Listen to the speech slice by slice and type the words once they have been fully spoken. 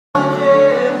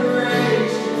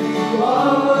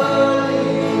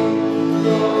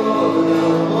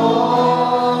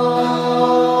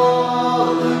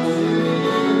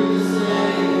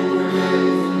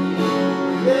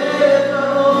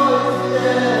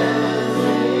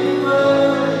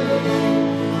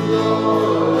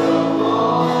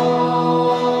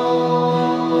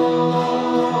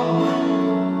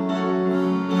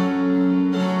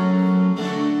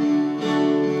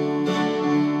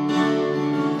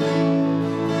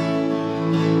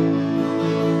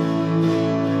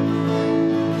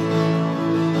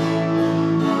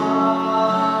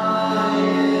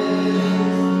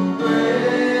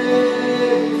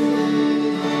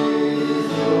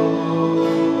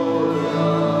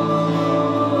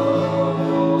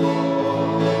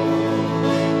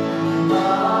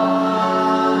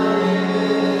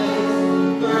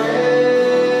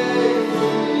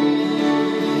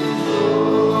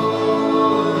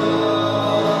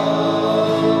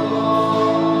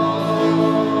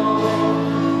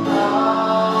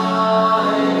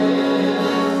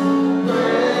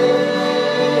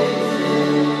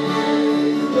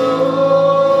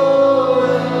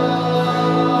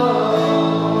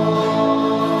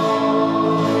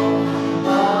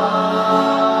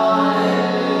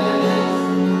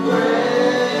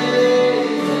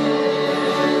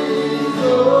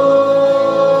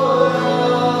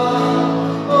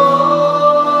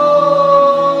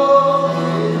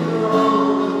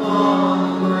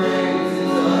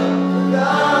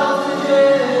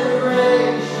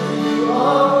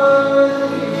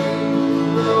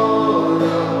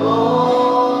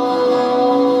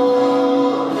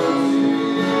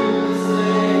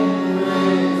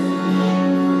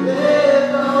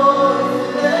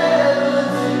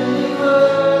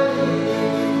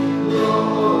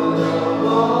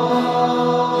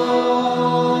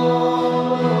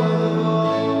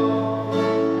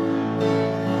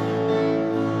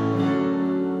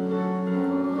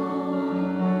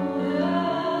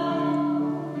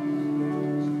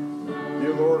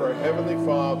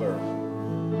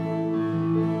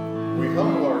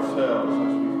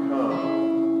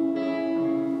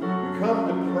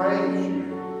praise you.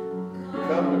 We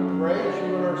come to praise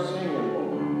you in our singing,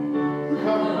 Lord. We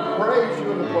come to praise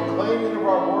you in the proclaiming of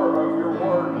our word, of your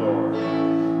word, Lord.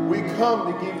 We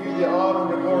come to give you the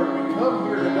honor and the glory. We come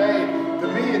here today to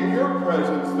be in your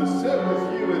presence, to sit with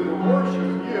you and to worship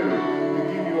you, to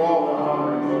give you all the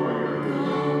honor and glory you're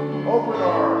due. Open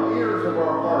our ears of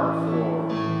our hearts, Lord,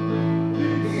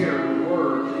 to hear the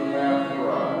words you have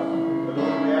for us. And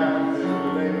Lord, we ask this in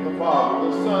the name of the Father,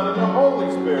 the Son, and the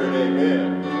Holy Spirit.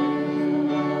 Amen.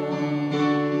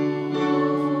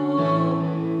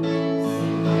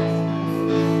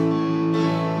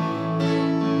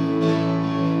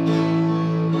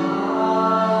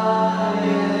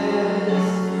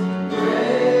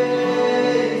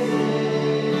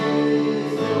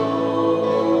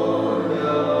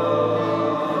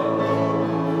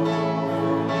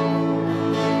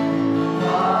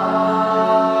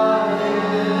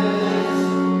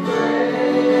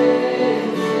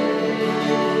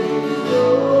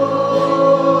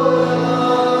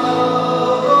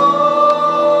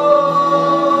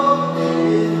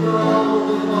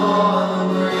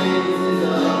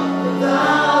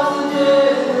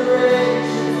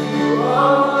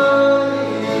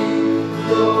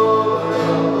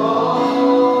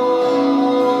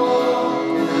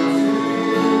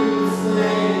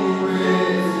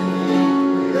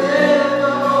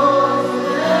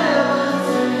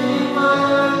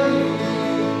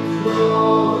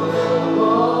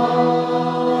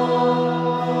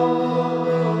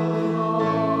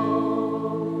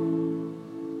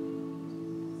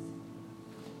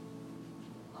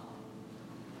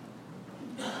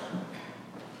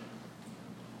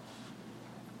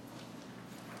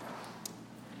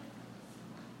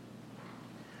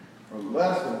 Our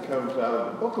lesson comes out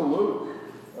of the book of Luke,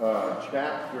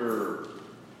 chapter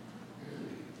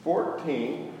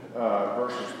 14,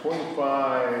 verses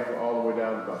 25 all the way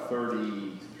down to about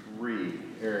 33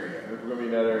 area. We're going to be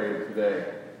in that area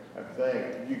today, I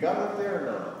think. You got it there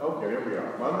or not? Okay, there we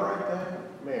are. Am I on the right thing?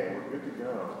 Man, we're good to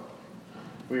go.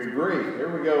 We agree.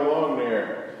 Here we go along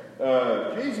there.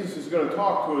 Jesus is going to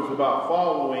talk to us about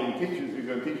following, he's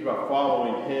going to teach about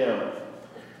following him.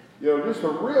 You know, just a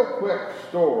real quick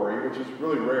story, which is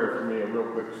really rare for me, a real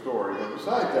quick story. But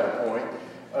besides that point,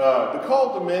 the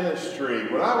call to ministry.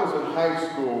 When I was in high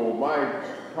school, my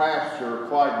pastor,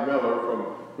 Clyde Miller,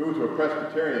 we went to a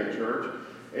Presbyterian church,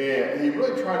 and he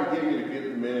really tried to get me to get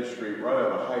into ministry right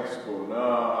out of high school. No,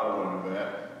 I don't want to do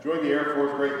that. Joined the Air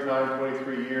Force, great time,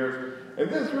 23 years. And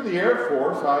then through the Air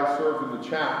Force, I served in the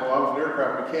chapel. I was an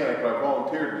aircraft mechanic, but I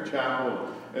volunteered in the chapel.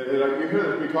 And you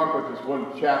hear me talk about this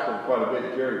one chaplain quite a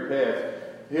bit, Jerry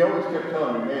Petz. He always kept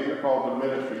telling me, man, you're called to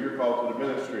the ministry, you're called to the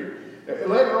ministry. And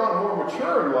later on, more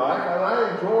mature in life, and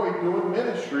I enjoyed doing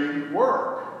ministry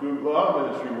work, doing a lot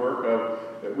of ministry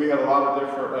work. We had a lot of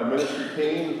different ministry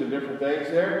teams and different things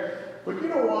there. But you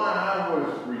know why I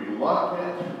was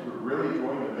reluctant to really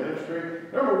join the ministry?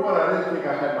 Number one, I didn't think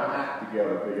I had my act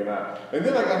together big enough. And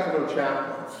then I got to know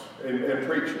chaplains and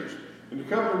preachers. And to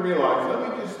come to realize,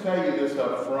 let me just tell you this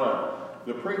up front,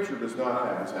 the preacher does not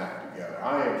have his act together.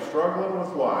 I am struggling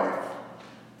with life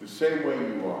the same way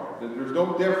you are. There's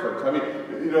no difference. I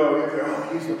mean, you know, oh,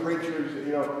 he's the preacher,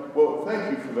 you know. Well,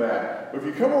 thank you for that. But if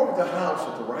you come over to the house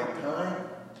at the right time,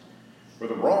 or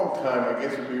the wrong time, I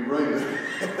guess it'd be really,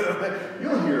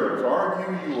 you'll hear us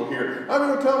argue, you will hear, I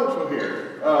mean, tell us you'll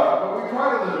hear. But we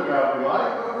try to live a godly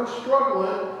life, but we're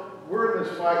struggling. We're in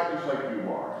this fight just like you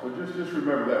are. So just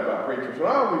remember that about preachers. And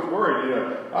I always worried, you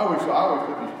know, I always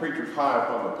put these preachers high up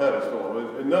on the pedestal,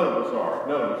 and none of us are.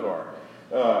 None of us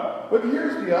are. But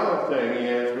here's the other thing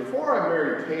is, before I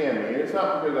married Tammy, and it's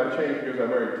not because I changed because I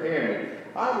married Tammy,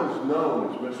 I was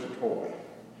known as Mr. Toy.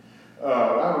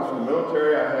 I was in the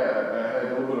military. I had a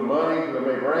little bit of money because I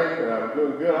made rank, and I was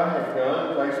doing good. I had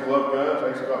guns. I used to love guns. I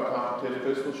used to go out and competition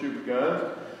pistol shoot with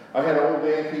guns. I had old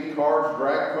antique cars,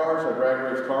 drag cars. I drag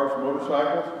race cars,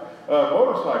 motorcycles.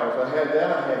 I had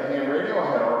that. I had ham radio.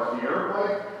 I had RC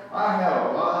airplanes. I had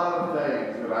a lot of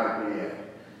things that I did.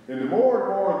 And the more and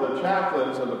more the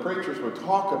chaplains and the preachers would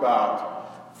talk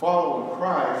about following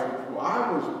Christ,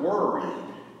 I was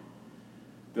worried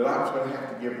that I was going to have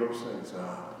to give those things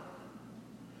up.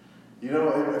 You know,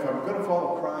 if I'm going to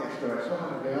follow Christ, can I still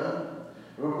have a gun?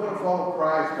 If I'm going to follow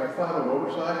Christ, can I still have a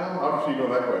motorcycle? Obviously, you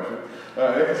know that question.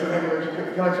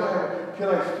 Can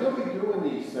I still be doing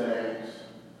these things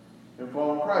and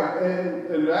follow Christ?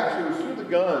 And actually, it was through the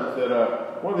guns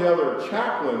that one of the other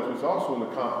chaplains was also in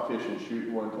the competition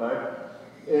shooting one time.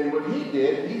 And what he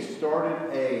did, he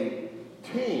started a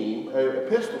team, a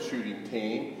pistol shooting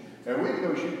team. and we'd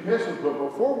go shoot pistols, but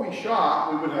before we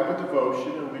shot, we would have a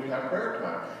devotion and we'd have prayer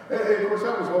time. And of course,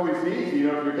 that was always easy. You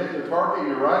know, if you're hitting the target,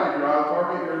 you're right. If you're out of the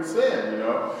target, you're in sin, you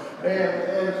know.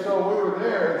 And so we were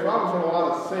there, and so I was in a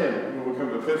lot of sin when we come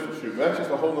to pistol shooting. That's just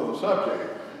a whole other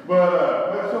subject.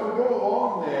 But so we go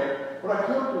along there, but I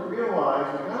come to realize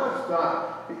that God's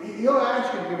not, He'll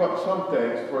ask you to give up some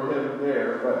things for Him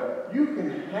there, but you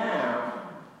can have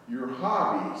your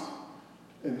hobbies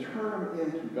and turn them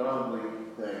into godly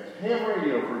things. Ham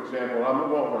radio, for example, I'm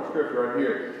going with our scripture right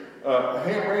here.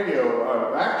 Ham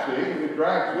radio, actually, it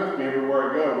drags with me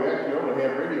everywhere I go. We actually own a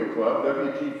ham radio club,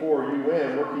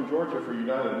 WG4UN, Working Georgia for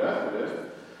United Methodist.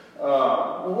 When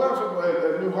I was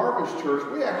at New Harvest Church,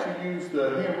 we actually used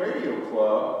the ham radio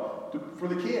club for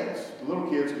the kids. The little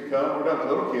kids could come, or not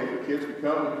the little kids, the kids could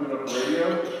come and tune up the radio,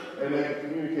 and they could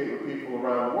communicate with people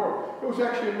around the world. It was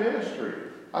actually a ministry.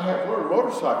 I have learned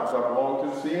motorcycles. I belong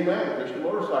to the CMA, the Christian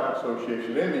Motorcycle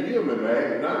Association, and the UMMA,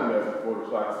 the United Methodist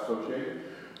Motorcycle Association.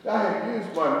 I have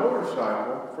used my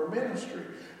motorcycle for ministry.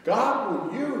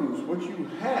 God will use what you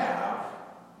have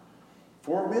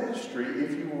for ministry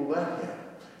if you will let Him.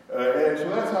 And so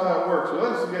that's how that works. So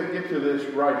let's get to this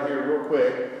right here real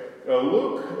quick.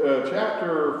 Luke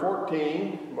chapter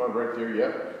 14, come on right there,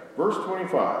 yep, verse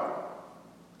 25.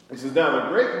 He says, "Now the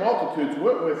great multitudes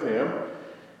went with Him,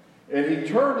 and He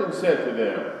turned and said to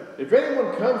them, if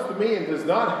anyone comes to me and does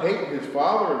not hate his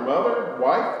father and mother,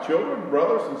 wife, children,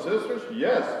 brothers and sisters,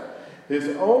 yes, his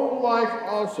own life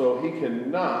also, he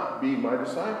cannot be my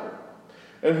disciple.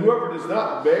 And whoever does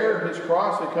not bear his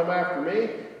cross and come after me,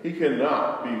 he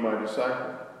cannot be my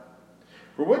disciple.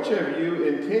 For which of you,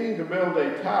 intending to build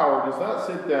a tower, does not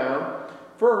sit down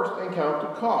first and count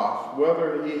the cost,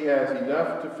 whether he has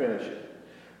enough to finish it?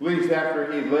 Lest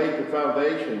after he laid the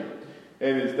foundation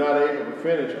and is not able to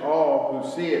finish, all who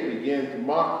see it begin to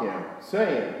mock him,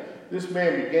 saying, this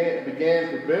man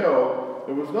began to build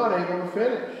and was not able to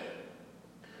finish.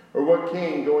 Or what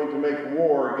king going to make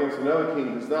war against another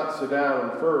king does not sit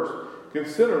down and first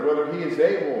consider whether he is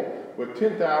able with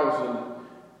 10,000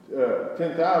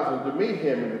 to meet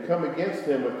him and to come against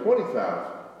him with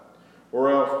 20,000? Or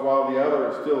else, while the other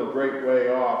is still a great way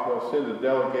off, he'll send a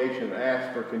delegation and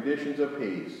ask for conditions of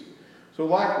peace. So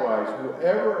likewise,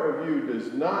 whoever of you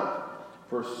does not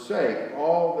forsake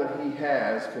all that he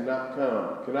has cannot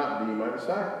be my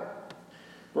disciple."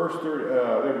 Verse 30,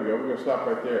 there we go. We're going to stop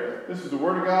right there. This is the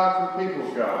word of God for the people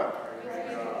of God.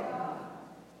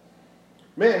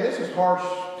 Man, this is harsh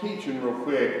teaching real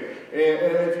quick.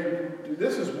 And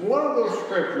this is one of those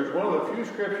scriptures, one of the few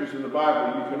scriptures in the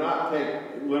Bible you cannot take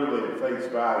literally at face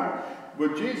value.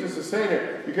 But Jesus is saying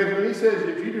it because when he says,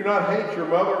 if you do not hate your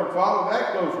mother and father,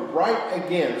 that goes right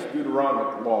against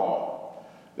Deuteronomic law.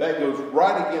 That goes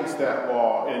right against that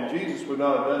law, and Jesus would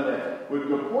not have done that. But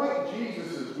the point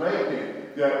Jesus is making,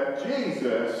 that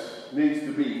Jesus needs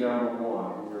to be number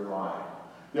one in your life.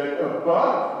 That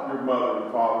above your mother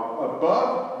and father,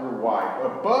 above your wife,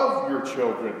 above your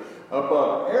children,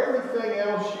 above everything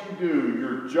else you do,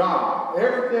 your job,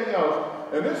 everything else.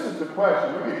 And this is the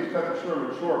question. Let me just cut the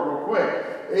sermon short real quick.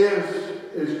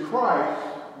 Is Christ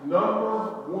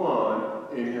number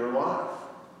one in your life?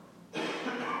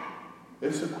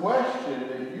 It's a question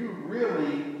that you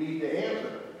really need to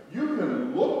answer. You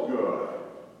can look good,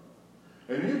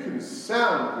 and you can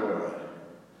sound good,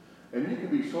 and you can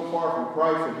be so far from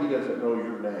Christ that He doesn't know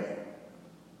your name.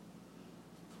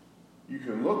 You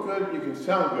can look good, you can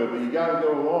sound good, but you got to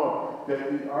go along.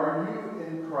 Are you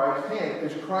in Christ's hand?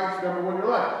 Is Christ number one in your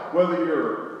life? Whether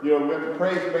you're, with the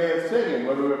praise band singing,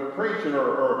 whether you're preaching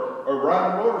or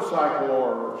riding a motorcycle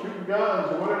or shooting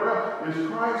guns or whatever else, is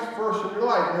Christ first in your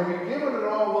life? Have you given it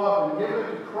all up and given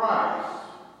it to Christ?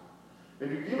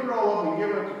 If you give it all up and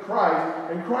give it to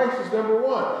Christ, and Christ is number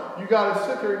one, you got to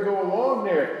sit there and go along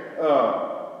there.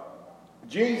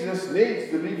 Jesus needs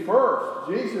to be first.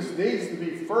 Jesus needs to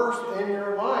be first in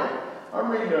your life. I'm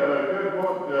reading a good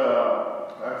book,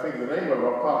 I think the name of it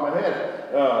off the top of my head.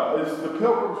 It's The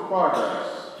Pilgrim's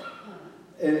Progress.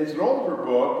 And it's an older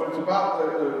book, but it's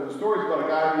about, the story's about a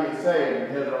guy being saved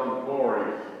and headed on to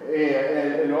glory.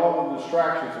 And all the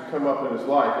distractions that come up in his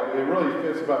life. It really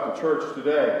fits about the church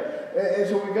today. And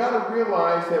so we got to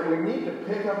realize that we need to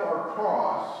pick up our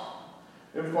cross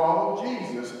and follow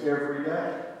Jesus every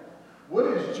day. What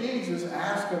is Jesus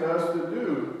asking us to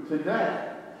do today?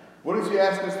 What does He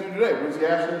ask us to do today? What does He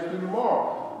ask us to do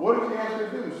tomorrow? What does He ask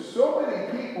us to do? So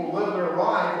many people live their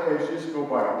life as just go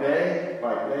by day,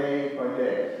 by day, by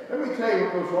day. Let me tell you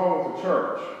what goes wrong with the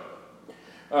church.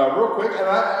 Real quick, and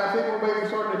I think we're maybe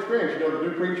starting to experience. The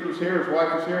new preacher was here, his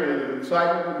wife was here, and the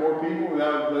excitement with more people,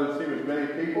 now it doesn't seem as many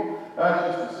people.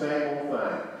 That's just the same old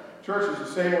thing. Church is the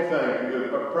same old thing.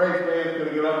 The praise band's going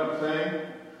to get up and sing.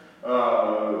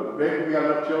 Maybe we got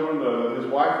enough children. His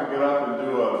wife will get up and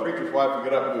do, the preacher's wife will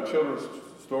get up and do a children's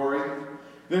story.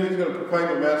 Then he's going to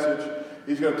proclaim a message.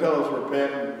 He's going to tell us to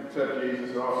repent and accept Jesus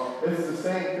and all. It's the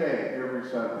same thing every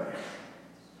Sunday.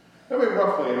 I mean,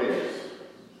 roughly it is.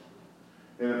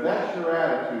 And if that's your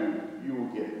attitude, you will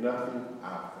get nothing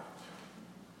out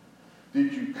of it.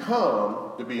 Did you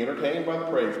come to be entertained by the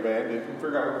praise band? Did you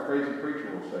figure out what the crazy preacher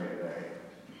will say today?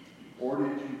 Or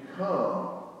did you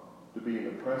come to be in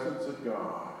the presence of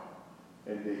God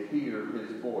and to hear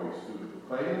his voice through the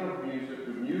proclaiming of music,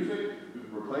 through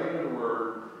the proclaiming of the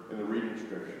word, and the reading of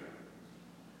Scripture?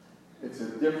 It's a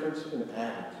difference in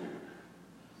attitude.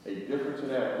 A difference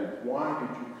in attitude. Why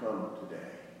did you come today?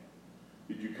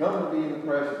 Did you come to be in the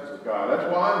presence of God?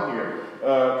 That's why I'm here.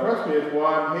 Trust me, it's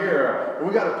why I'm here. And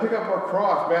we got to pick up our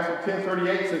cross. Matthew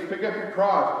 10:38 says, pick up your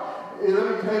cross. And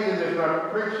let me tell you this, and I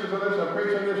preached on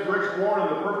this, Rick Warren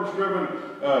in the Purpose-Driven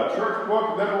Church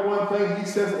book, number one thing, he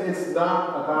says it's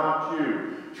not about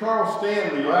you. Charles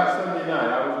Stanley, last Sunday night,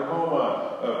 I was at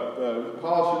home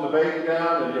polishing the baby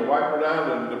down and wiping her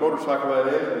down, and the motorcycle that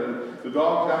is, and the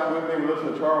dog's out with me. We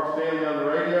listened to Charles Stanley on the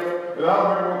radio, and I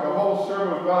don't remember what the whole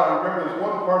sermon was about. I remember this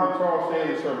one part of the Charles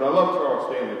Stanley sermon. I love Charles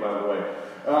Stanley, by the way.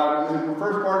 The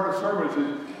first part of the sermon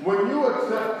says, when you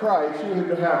accept Christ, you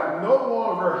no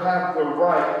longer have the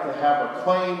right to have a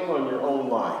claim on your own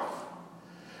life.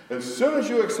 As soon as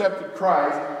you accepted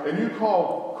Christ and you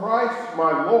call Christ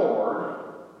my Lord,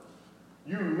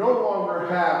 you no longer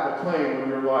have the claim on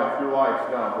your life. Your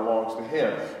life now belongs to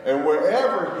him. And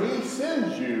wherever he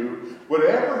sends you,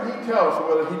 whatever he tells you,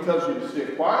 whether he tells you to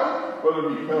sit quietly, whether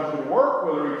he tells you to work,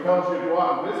 whether he tells you to go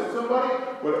out and visit somebody,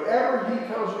 whatever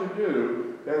he tells you to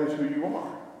do, that is who you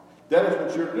are. That is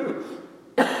what you're doing.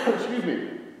 Excuse me.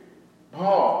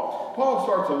 Paul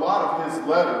starts a lot of his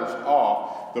letters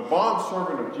off, the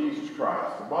bondservant of Jesus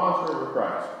Christ, the bondservant of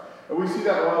Christ. And we see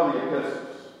that in a lot of the epistles.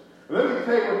 Let me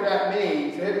tell you what that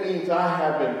means. It means I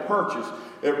have been purchased.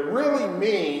 It really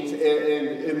means,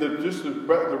 in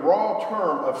the raw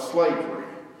term of slavery,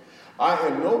 I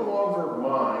am no longer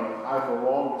mine. I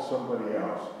belong to somebody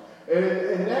else. And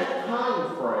in that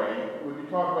time frame, when you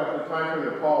talk about the time frame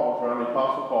that Paul was around, the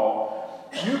Apostle Paul,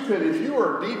 you could, if you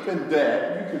were deep in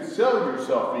debt, you could sell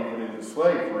yourself even into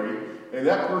slavery, and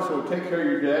that person would take care of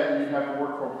your debt, and you'd have to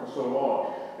work for him for so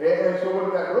long. And so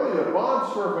what that really, the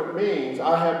bondservant means,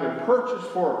 I have been purchased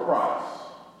for a price.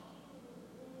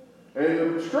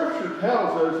 And the Scripture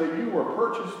tells us that you were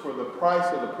purchased for the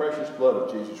price of the precious blood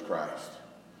of Jesus Christ.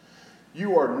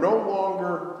 You are no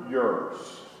longer yours.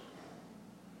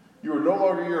 You are no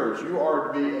longer yours. You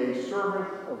are to be a servant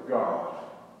of God.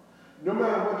 No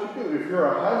matter what you do. If you're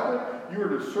a husband, you are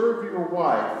to serve your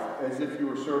wife as if you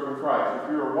were serving Christ.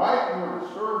 If you're a wife, you are to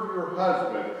serve your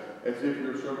husband as if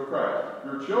you're serving Christ.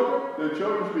 Your children, the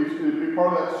children should be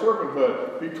part of that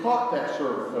servanthood, be taught that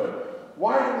servanthood.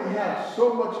 Why do we have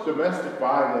so much domestic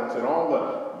violence and all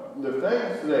the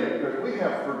things today? Because we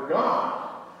have forgotten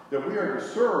that we are to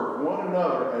serve one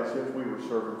another as if we were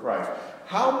serving Christ.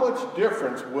 How much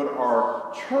difference would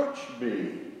our church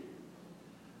be?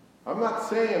 I'm not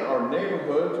saying our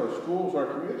neighborhoods, our schools, our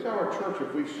communities, our church,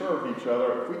 if we serve each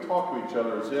other, if we talk to each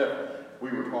other as if we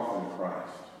were talking to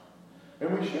Christ.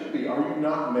 And we should be. Are you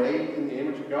not made in the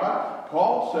image of God?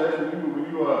 Paul says when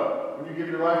you give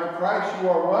your life to Christ, you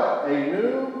are what? A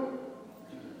new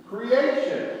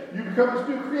creation. You become this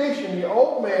new creation. The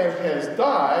old man has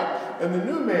died, and the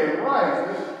new man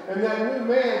rises, and that new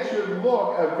man should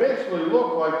eventually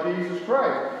look like Jesus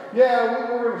Christ.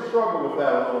 Yeah, we're going to struggle with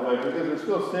that a little bit because there's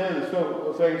still sin, there's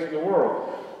still things in the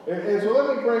world. And so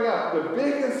let me bring up the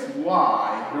biggest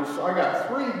lie. I got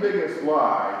three biggest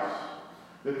lies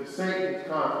that Satan's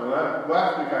confident.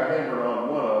 Last week I hammered on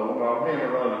one of them, but I'll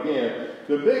hammer it on again.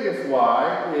 The biggest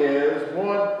lie is,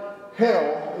 one,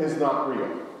 hell is not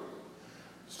real.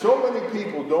 So many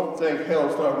people don't think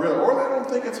hell's not real, or they don't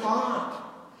think it's hot.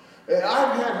 And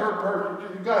I've heard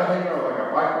you've got to hang out like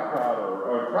a biker crowd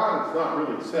or a crowd that's not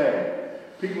really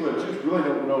saved. People that just really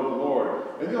don't know the Lord.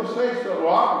 And they'll say, well,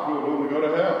 I'm going to go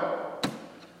to hell.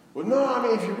 Well, no, I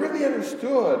mean, if you really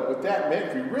understood what that meant,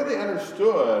 if you really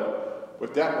understood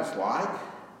what that was like,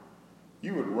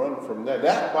 you would run from that.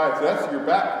 That's your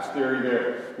Baptist theory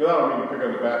there. I don't mean to pick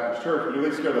on the Baptist church, but at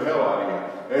least scare the hell out of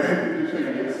you. And just so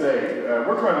you get saved.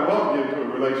 We're trying to love you into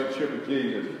a relationship with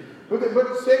Jesus.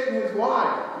 But Satan has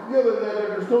lied.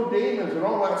 There's no demons and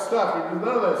all that stuff. There's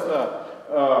none of that stuff.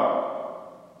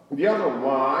 The other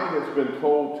lie that's been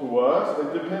told to us,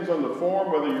 it depends on the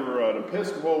form, whether you're an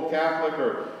Episcopal, Catholic,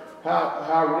 or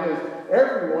how it is,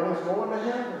 everyone is going to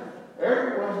heaven.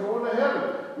 Everyone's going to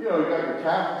heaven. you know, you got your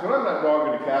Catholics, and I'm not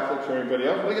dogging the Catholics or anybody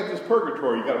else, but they got this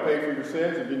purgatory. You got to pay for your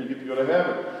sins, and then you get to go to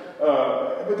heaven.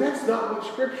 But that's not what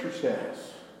Scripture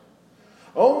says.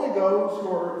 Only those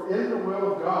who are in the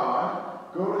will of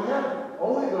God go to heaven.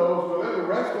 Only those who live the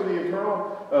rest of the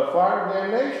eternal fire of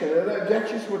damnation. And that's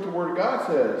just what the Word of God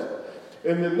says.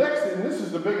 And the next, and this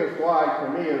is the biggest lie to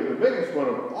me, and the biggest one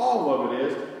of all of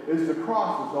it is the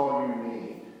cross is all you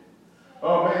need.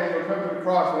 Oh man, you'll come to the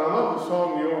cross, and I love the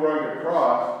song, The Old Rugged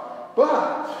Cross,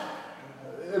 but,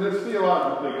 and it's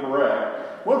theologically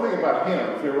correct. One thing about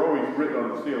hymns, they're always written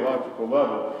on the theological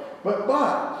level, but,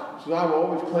 so I will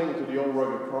always cling to the old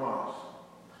rugged cross.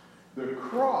 The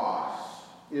cross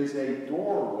is a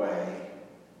doorway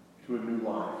to a new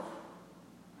life.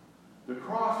 The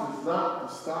cross is not the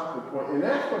stopping point. And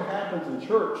that's what happens in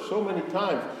church so many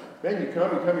times. Then you come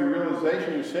to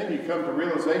realization you sin. You come to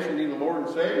realization you need the Lord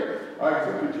and Savior. I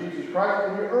accepted Jesus Christ,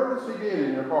 and you earnestly did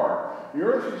in your heart. You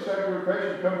earnestly accept your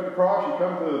faith. You come to the cross. You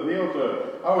come to the kneel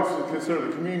to, I always consider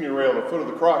the communion rail the foot of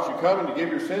the cross. You come and you give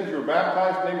your sins. You're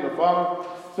baptized in the name of the Father,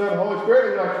 Son, and Holy Spirit.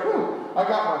 And you're like, whew, I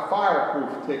got my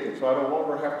fireproof ticket, so I no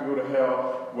longer have to go to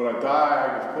hell. When I die,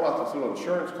 I just pull out this little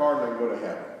insurance card and I go to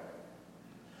heaven.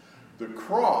 The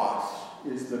cross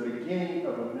is the beginning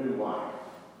of a new life.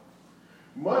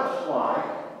 Much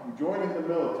like joining the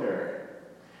military.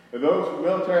 And those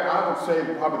military, I would say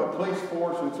probably the police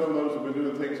force and some of those have been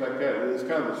doing things like that. It's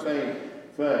kind of the same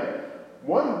thing.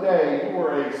 One day you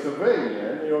were a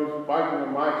civilian, you know, biking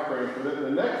in my experience with it, and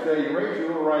the next day you raised your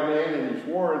little right hand and you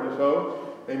swore this oath,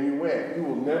 and you went. You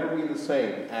will never be the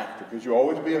same after, because you'll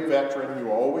always be a veteran,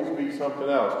 you'll always be something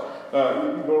else.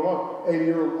 You go along. And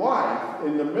your life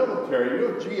in the military, you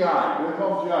know GI, they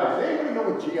call GI. Does anybody know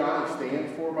what GI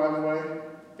stands for, by the way?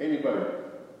 Anybody?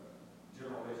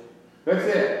 General issue. That's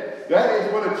it. That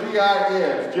is what a GI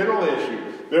is, general issue.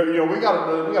 There, you know, we got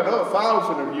another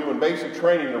 1,000 of you in basic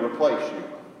training to replace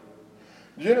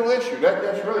you. General issue,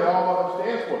 that's really all it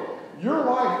stands for. Your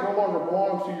life no longer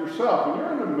belongs to yourself. When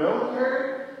you're in the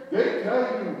military, they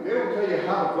don't tell you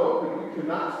how to vote, but you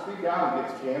cannot speak out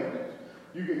against candidates.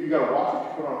 You got to watch what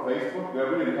you put on Facebook.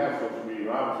 No, we didn't have social media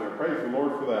when I was there. Praise the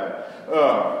Lord for that.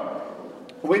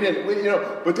 But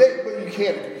you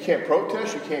can't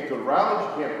protest. You can't go to rallies.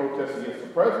 You can't protest against the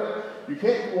president. You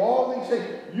can't do all these things.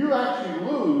 You actually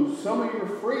lose some of your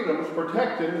freedoms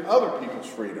protecting other people's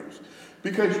freedoms.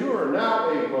 Because you are now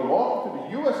belong to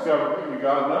the U.S. government. You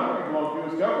got a number, you belong to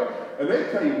the U.S. government, and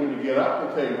they tell you when you get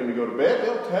up, they tell you when you go to bed,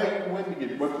 they'll tell you when to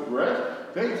get what to dress.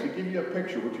 They used to give you a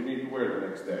picture of what you need to wear the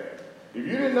next day. If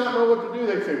you did not know what to do,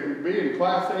 they'd say, you'd be in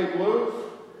Class A blues,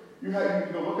 you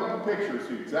can go look up a picture and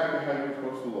see exactly how you're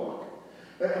supposed to look.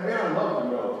 I mean, I love the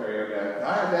military.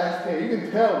 I have to ask Tammy. You can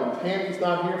tell when Tammy's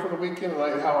not here for the weekend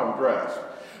how I'm dressed.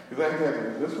 Because I can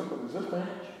say, is this match?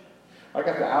 I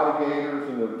got the alligators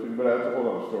but that's a whole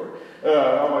other story.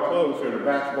 All my clothes here to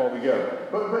match them all together.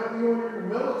 But you know, when you're in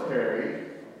the military,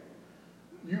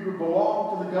 you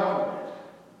belong to the government.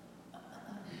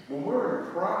 When we're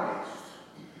in Christ,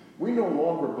 we no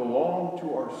longer belong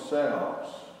to ourselves.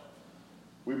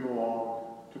 We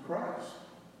belong to Christ.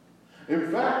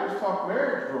 In fact, let's talk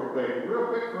marriage real quick.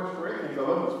 1 Corinthians, I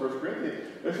love this 1 Corinthians.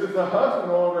 It says the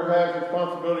husband no longer has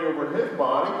responsibility over his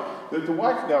body, that the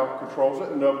wife now controls it,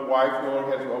 and the wife no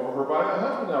longer has it over her body, the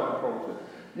husband now controls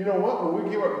it. You know what? When we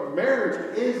give up,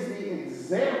 marriage is the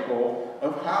example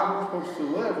of how we're supposed to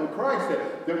live with Christ.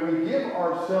 That we give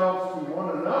ourselves to one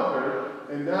another,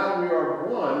 and now we are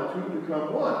one, two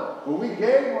become one. When we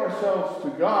gave ourselves to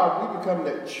God, we become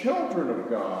the children of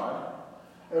God.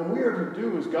 And we are to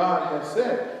do as God has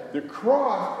said. The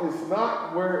cross is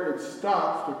not where it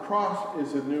stops. The cross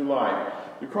is a new life.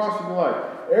 The cross is a new life.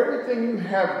 Everything you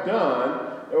have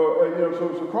done,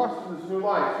 so the cross is a new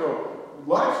life. So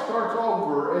life starts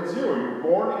over at zero. You're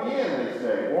born again, they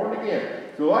say. Born again.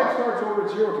 So life starts over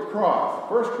at zero at the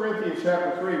cross. 1 Corinthians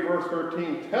chapter 3, verse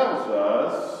 13 tells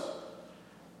us,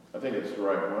 I think it's the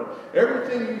right one,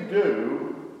 everything you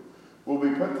do will be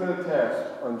put to the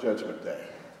test on Judgment Day.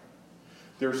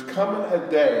 There's coming a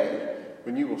day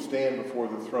when you will stand before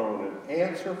the throne and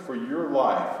answer for your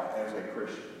life as a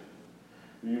Christian.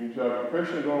 You a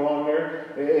Christian going along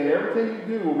there, and everything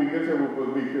you do will be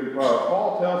good.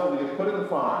 Paul tells us it gets put in the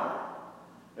fire.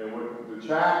 And with the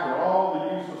chaff and all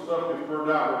the useless stuff gets burned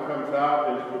out, what comes out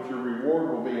is what your reward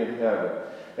will be in heaven.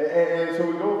 And so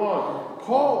we go along.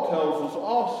 Paul tells us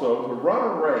also to run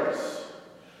a race.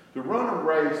 To run a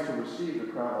race to receive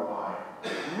the crown of life.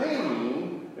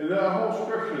 Meaning, and the whole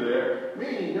scripture there,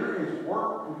 meaning there is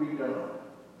work to be done.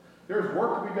 There's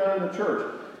work to be done in the church.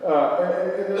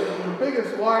 And the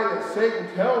biggest lie that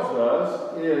Satan tells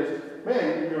us is,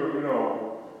 man,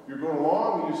 You're going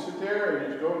along, you just sit there, and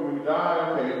you just go, when you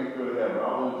die, okay, you go to heaven,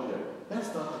 I'll lose you.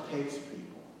 That's not the case,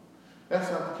 people. That's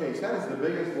not the case. That is the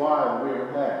biggest lie that we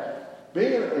ever had.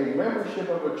 Being a membership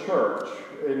of a church,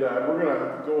 and we're going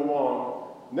to go along.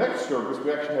 Next service,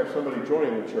 we actually have somebody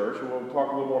joining the church, and we'll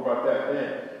talk a little more about that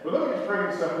then. But let me just bring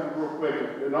this up real quick.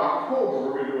 In October,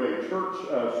 we're going to do a church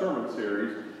sermon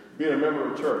series, being a member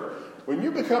of a church. When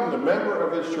you become the member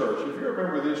of this church, if you're a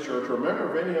member of this church or a member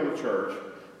of any other church,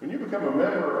 when you become a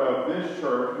member of this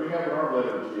church, we have in our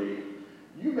liturgy,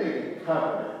 you make a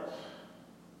covenant.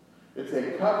 It's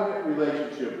a covenant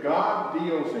relationship. God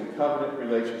deals in covenant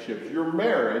relationships. Your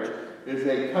marriage is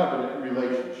a covenant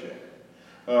relationship.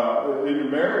 In your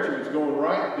marriage, if it's going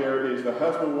right, there is the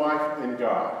husband, wife, and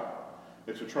God.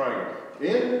 It's a triangle.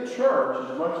 In the church,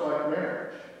 it's much like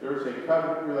marriage. There's a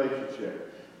covenant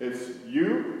relationship. It's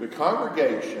you, the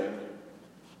congregation,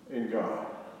 and God.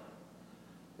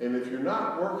 And if you're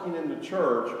not working in the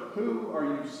church, who are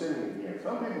you sinning against?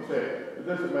 Some people say, it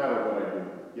doesn't matter what I do.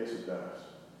 Yes, it does.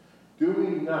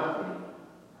 Doing nothing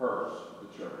hurts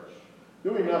the church.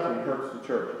 Doing nothing hurts the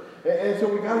church. And so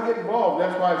we got to get involved.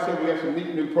 That's why I said we have some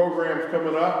neat new programs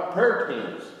coming up. Prayer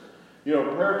teams. You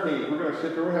know, prayer teams. We're going to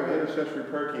sit there. We have intercessory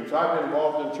prayer teams. I've been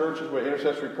involved in churches with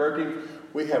intercessory prayer teams.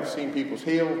 We have seen people's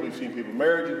healed. We've seen people's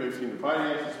marriages. We've seen the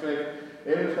finances fixed.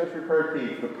 Intercessory prayer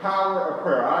teams. The power of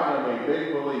prayer. I am a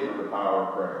big believer in the power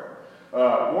of prayer.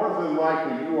 More than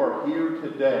likely, you are here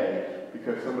today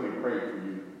because somebody prayed for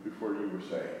you before you were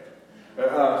saved.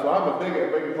 So I'm a big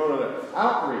component of that.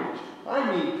 Outreach.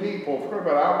 I need people, if we're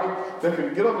about outreach, that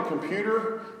can get on the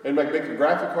computer and make the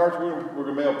graphic cards. We're going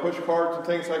to mail push cards and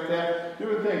things like that.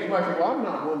 Doing things. You might think, well, I'm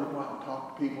not willing to go out and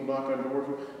talk to people, knock on doors.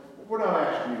 We're not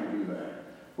asking you to do that.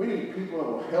 We need people that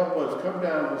will help us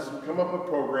come up with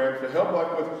programs to help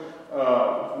like with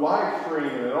live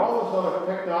streaming and all this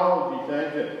other technology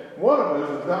things that one of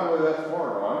us is not really that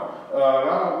smart on.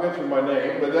 I won't mention my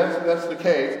name, but that's the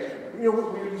case. You know,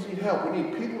 we just need help. We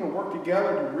need people to work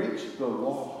together to reach the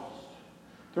lost.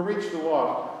 To reach the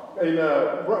lost. In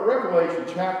Revelation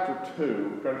chapter 2,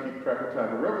 I'm trying to keep track of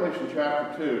time. In Revelation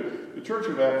chapter 2, the church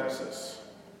of Ephesus.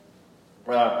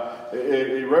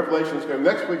 Revelation,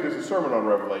 next week is a sermon on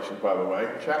Revelation, by the way,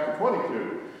 chapter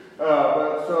 22.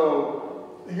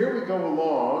 So here we go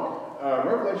along.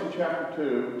 Revelation chapter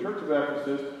 2, church of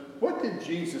Ephesus. What did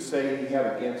Jesus say he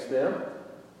had against them?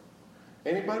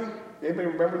 Anybody? Anybody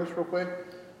remember this real quick?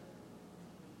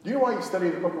 Do you know why you study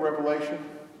the book of Revelation?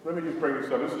 Let me just bring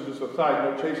this up. This is just a side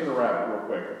note, chasing a rabbit real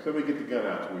quick. So we get the gun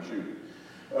out so we shoot it.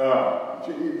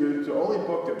 It's the only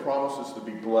book that promises to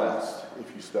be blessed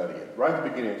if you study it. Right at the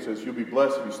beginning it says you'll be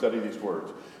blessed if you study these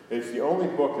words. It's the only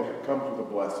book that comes with a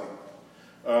blessing.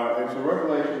 And so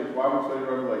Revelation is why we study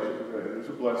Revelation. There's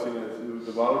a blessing and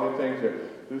there's a lot of good things there.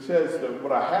 It says that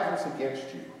what I have is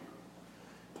against you.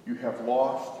 You have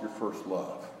lost your first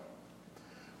love.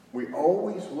 We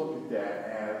always look at that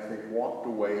as they walked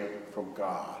away from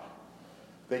God.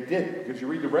 They didn't, because you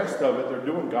read the rest of it, they're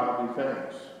doing godly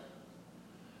things.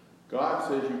 God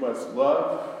says you must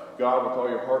love God with all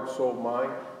your heart, soul,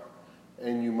 mind,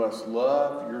 and you must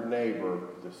love your neighbor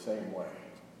the same way.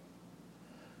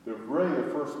 Really the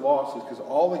first loss is because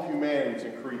all the humanity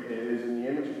is in the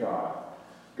image of God.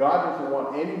 God doesn't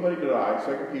want anybody to die.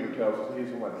 2 Peter tells us he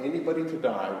doesn't want anybody to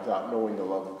die without knowing the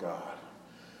love of God.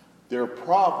 Their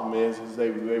problem is they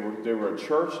were a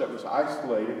church that was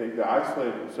isolated. They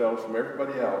isolated themselves from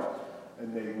everybody else,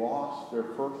 and they lost their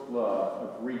first love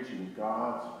of reaching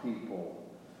God's people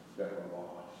that were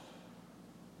lost.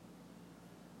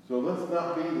 So let's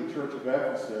not be the church of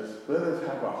Ephesus. Let us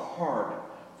have a heart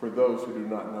for those who do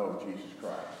not know Jesus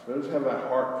Christ. Let us have that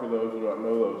heart for those who don't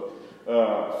know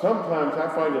those. Sometimes I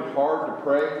find it hard to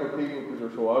pray for people because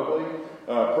they're so ugly,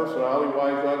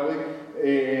 personality-wise ugly.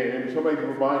 And somebody can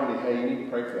remind me, hey, you need to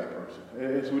pray for that person.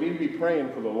 And so we need to be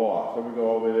praying for the lost. So we go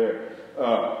all the way there.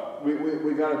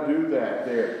 We got to do that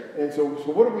there. And so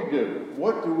what do we do?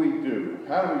 What do we do?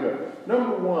 How do we do it?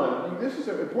 Number one, this is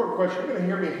an important question. You're going to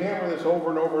hear me hammer this over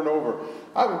and over and over.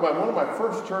 One of my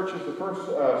first churches, the first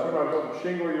sermon I was up at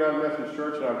Shingler United Methodist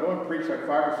Church, and I was going to preach like 5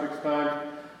 or 6 times.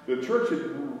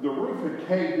 The roof had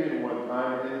caved in one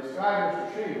time, and this guy,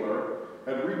 Mr. Shingler,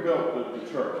 had rebuilt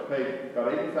the church, paid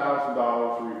about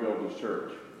 $80,000 to rebuild his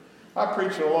church. I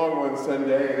preached along one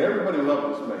Sunday, and everybody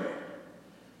loved this man.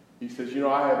 He says, you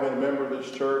know, I have been a member of this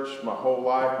church my whole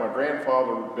life. My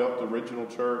grandfather built the original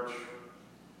church.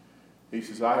 He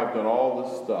says, I have done all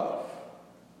this stuff,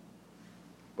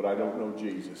 but I don't know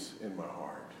Jesus in my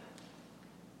heart.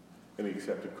 And he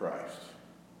accepted Christ.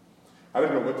 I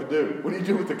didn't know what to do. What do you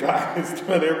do with the guy who's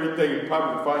done everything,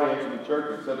 probably the finance of the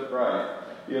church except Christ?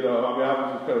 You know, I mean, I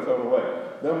was just kind of thrown away.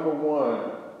 Number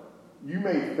one, you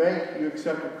may think you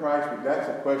accepted Christ, but that's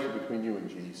a question between you and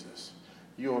Jesus.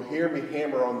 You'll hear me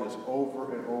hammer on this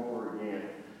over and over again.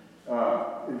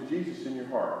 Is Jesus in your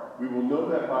heart? We will know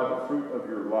that by the fruit of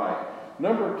your life.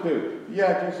 Number two,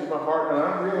 yeah, Jesus is my heart, and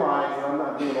I realize that I'm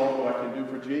not doing all that I can do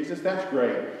for Jesus. That's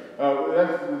great.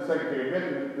 That's the second thing.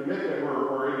 Admit that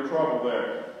we're in trouble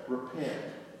there. Repent.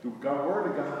 The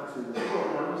Word of God says, if you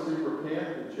will earnestly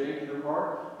repent and change your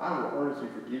heart, I will earnestly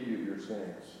forgive you of your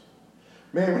sins.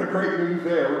 Man, what a great news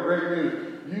there. What great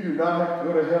news. You do not have to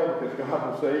go to hell because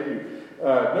God will save you.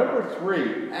 Number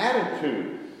three,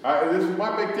 attitude. This is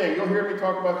my big thing. You'll hear me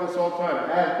talk about this all the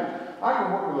time. Attitude. I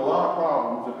can work with a lot of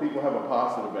problems if people have a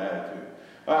positive attitude.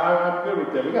 I'm good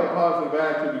with them. We got a positive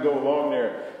attitude to go along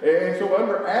there. And so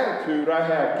under attitude, I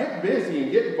have get busy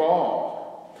and get involved.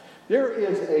 There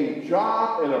is a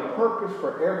job and a purpose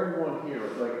for everyone here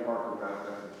at Lake Park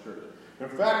Baptist Church. In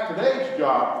fact, today's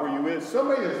job for you is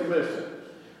somebody that's missing.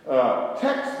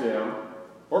 Text them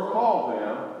or call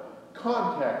them,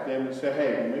 contact them and say,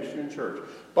 hey, we missed you in church.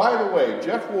 By the way,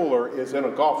 Jeff Wooler is in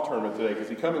a golf tournament today because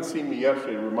he come and see me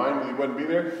yesterday to remind me he wouldn't be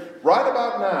there. Right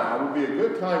about now would be a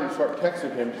good time to start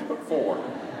texting him. Just put 4.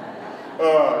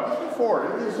 Just put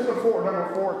 4. Send a 4,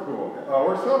 number 4 to him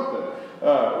or something.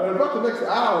 In about the next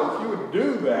hour, if you would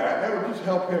do that, that would just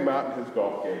help him out in his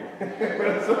golf game.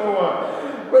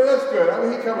 But that's good. I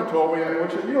mean, he come and told me,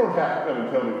 which you don't have to come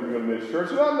and tell me if you're going to miss church.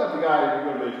 And I'm not the guy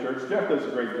who's going to miss church. Jeff does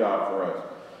a great job for us.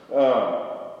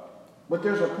 But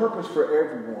there's a purpose for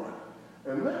everyone.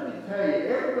 And let me tell you,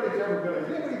 has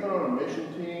anybody been on a mission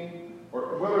team?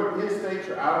 Or whether in states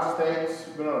or out of states,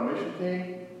 been on a mission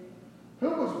team? Who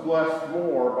was blessed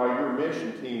more by your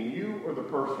mission team, you or the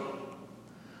person?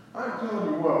 I'm telling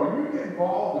you what, when you get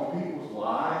involved in people's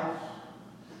lives,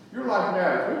 your life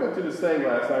matters. We went to this thing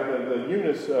last night, the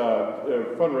Eunice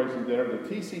fundraising dinner, the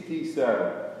TCT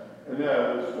 7. And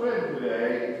the swim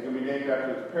today is going to be named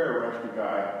after this pararescue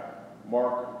guy,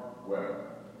 Mark Webber.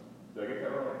 Did I get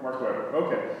that right? Mark Webber.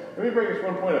 Okay. Let me bring this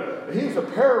one point up. He was a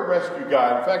pararescue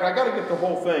guy. In fact, I got to get the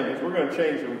whole thing because we're going to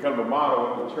change it kind of a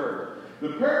motto in the church. The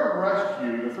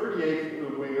pararescue, the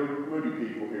 38th Moody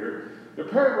people here, the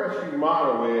pararescue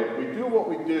motto is, we do what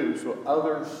we do so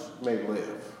others may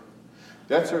live.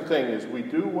 That's their thing, is we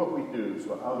do what we do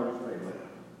so others may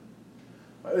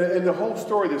live. And the whole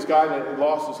story, this guy that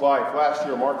lost his life last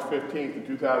year, March 15th in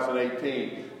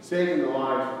 2018, saving the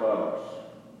lives of others.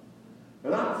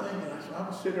 And I'm thinking, I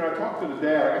was sitting there, I talked to the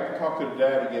dad, I got to talk to the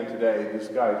dad again today, this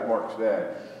guy is Mark's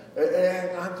dad.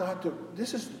 And I thought,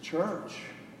 this is the church.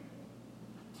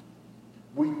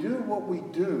 We do what we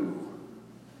do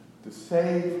to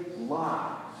save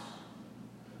lives.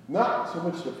 Not so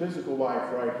much the physical life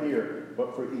right here,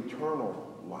 but for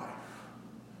eternal life.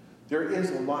 There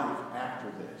is a life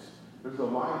after this. There's a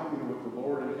life either with the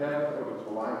Lord in heaven, or there's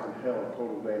a life in hell and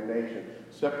total damnation,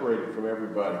 separated from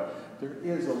everybody. There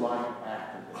is a life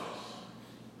after this.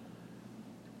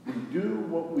 We do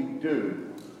what we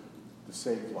do to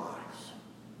save lives.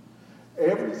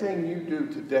 Everything you do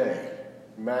today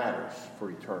matters for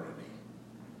eternity.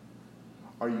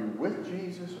 Are you with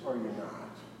Jesus or are you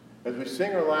not? As we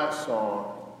sing our last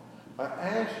song, I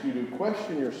ask you to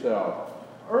question yourself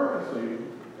earnestly.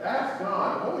 Ask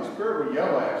God. The Holy Spirit will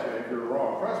yell at you if you're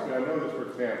wrong. Trust me, I know this for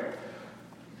example.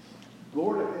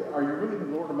 Lord, are you really the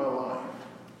Lord of my life?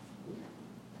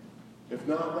 If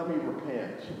not, let me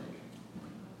repent.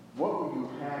 What will you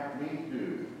have me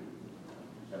do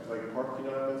at Lake Park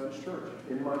United Methodist Church,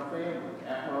 in my family,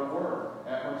 at my work,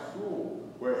 at my school,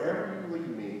 wherever you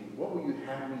lead me? What will you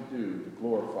have me do to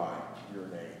glorify your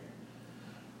name?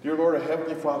 Dear Lord, our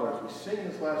Heavenly Father, as we sing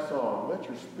this last song, let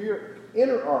your Spirit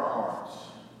enter our hearts.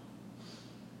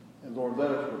 And Lord,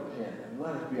 let us repent and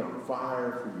let us be on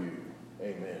fire for you.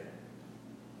 Amen.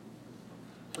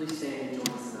 Please stand and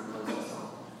join us in our closing song.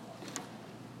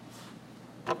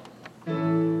 Come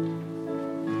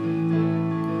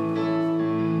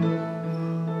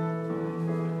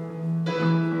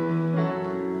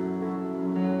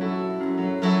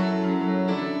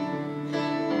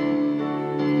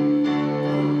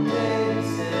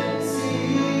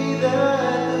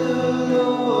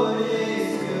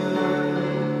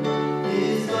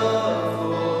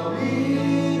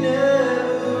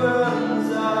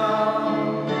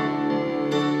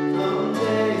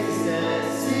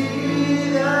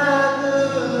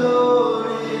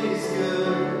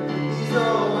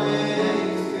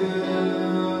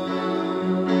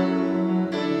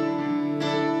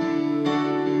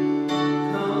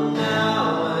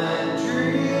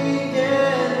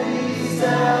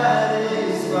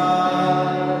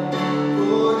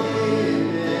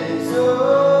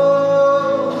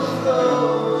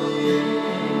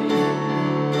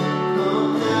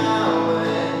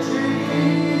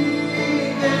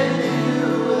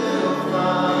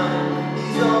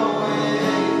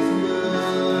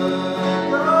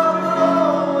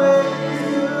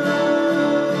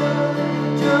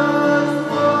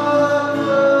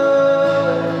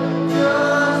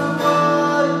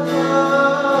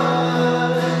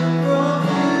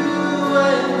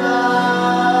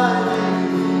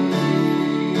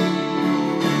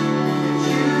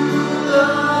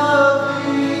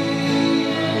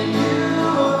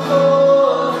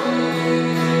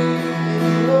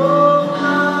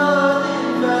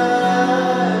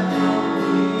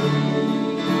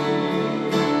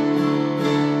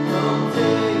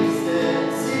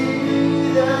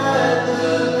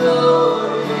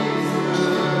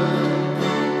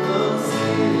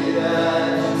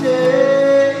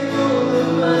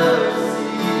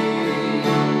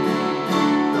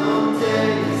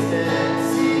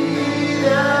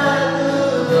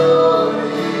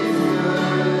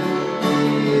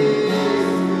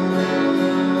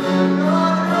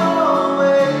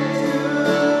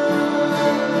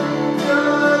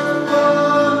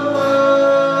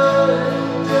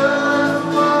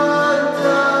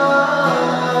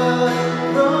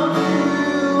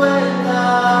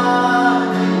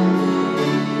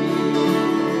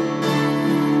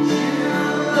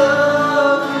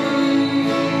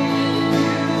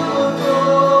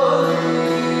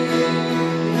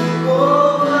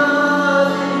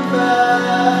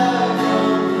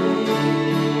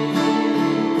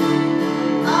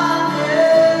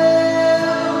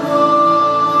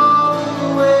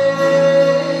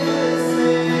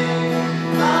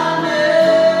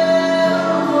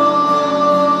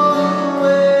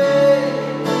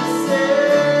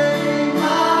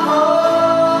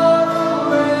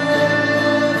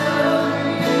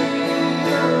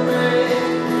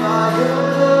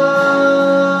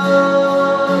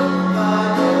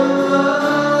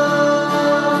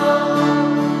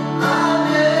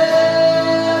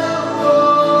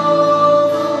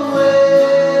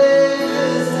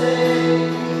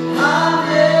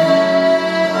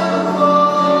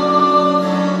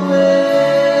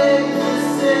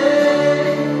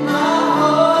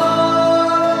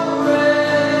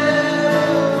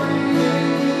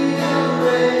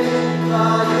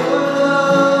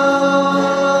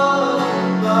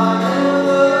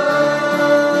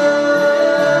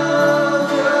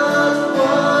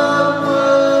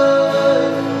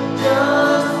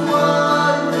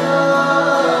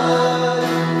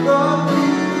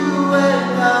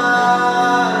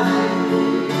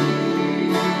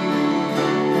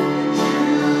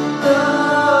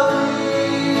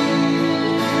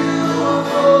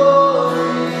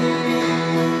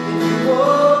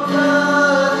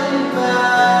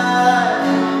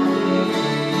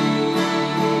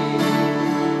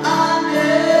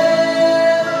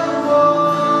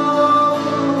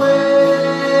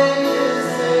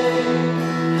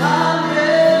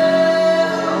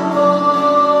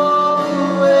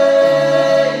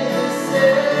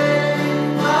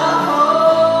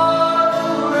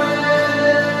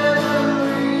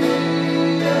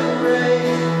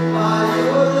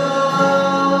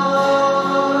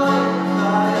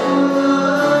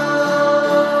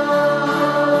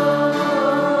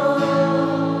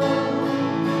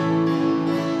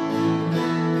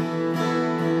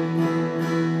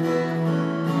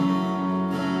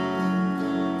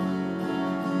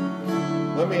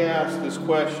let me ask this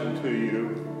question to you.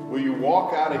 Will you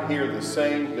walk out of here the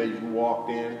same that you walked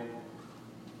in?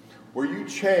 Were you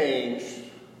changed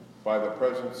by the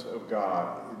presence of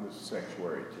God in the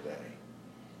sanctuary today?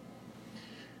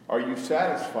 Are you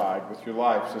satisfied with your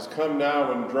life? It says, come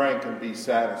now and drink and be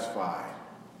satisfied.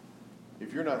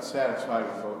 If you're not satisfied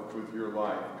with your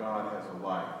life, God has a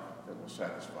life that will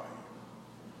satisfy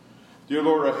you. Dear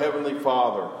Lord, our Heavenly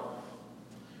Father,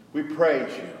 we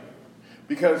praise you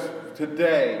because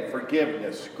today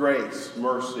forgiveness, grace,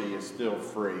 mercy is still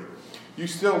free. You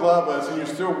still love us and you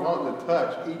still want to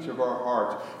touch each of our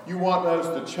hearts. You want us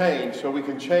to change so we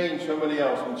can change somebody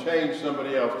else and change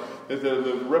somebody else. That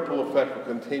the ripple effect will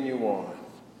continue on.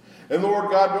 And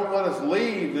Lord God, don't let us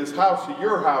leave this house to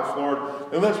your house,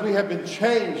 Lord, unless we have been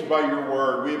changed by your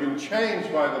word. We have been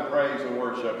changed by the praise and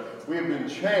worship. We have been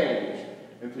changed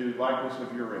into the likeness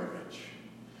of your image.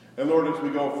 And Lord, as we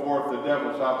go forth, the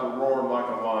devil's out to roar like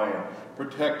a lion.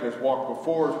 Protect us, walk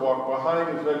before us, walk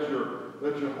behind us.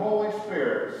 Let your Holy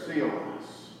Spirit seal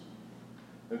us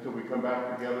until we come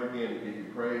back together again to give you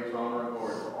praise, honor, and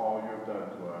glory for all you have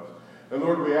done to us. And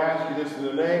Lord, we ask you this in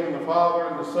the name of the Father,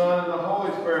 and the Son, and the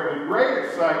Holy Spirit with great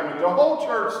excitement. The whole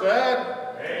church said,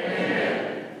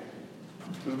 Amen.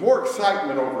 There's more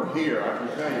excitement over here, I can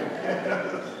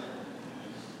tell you.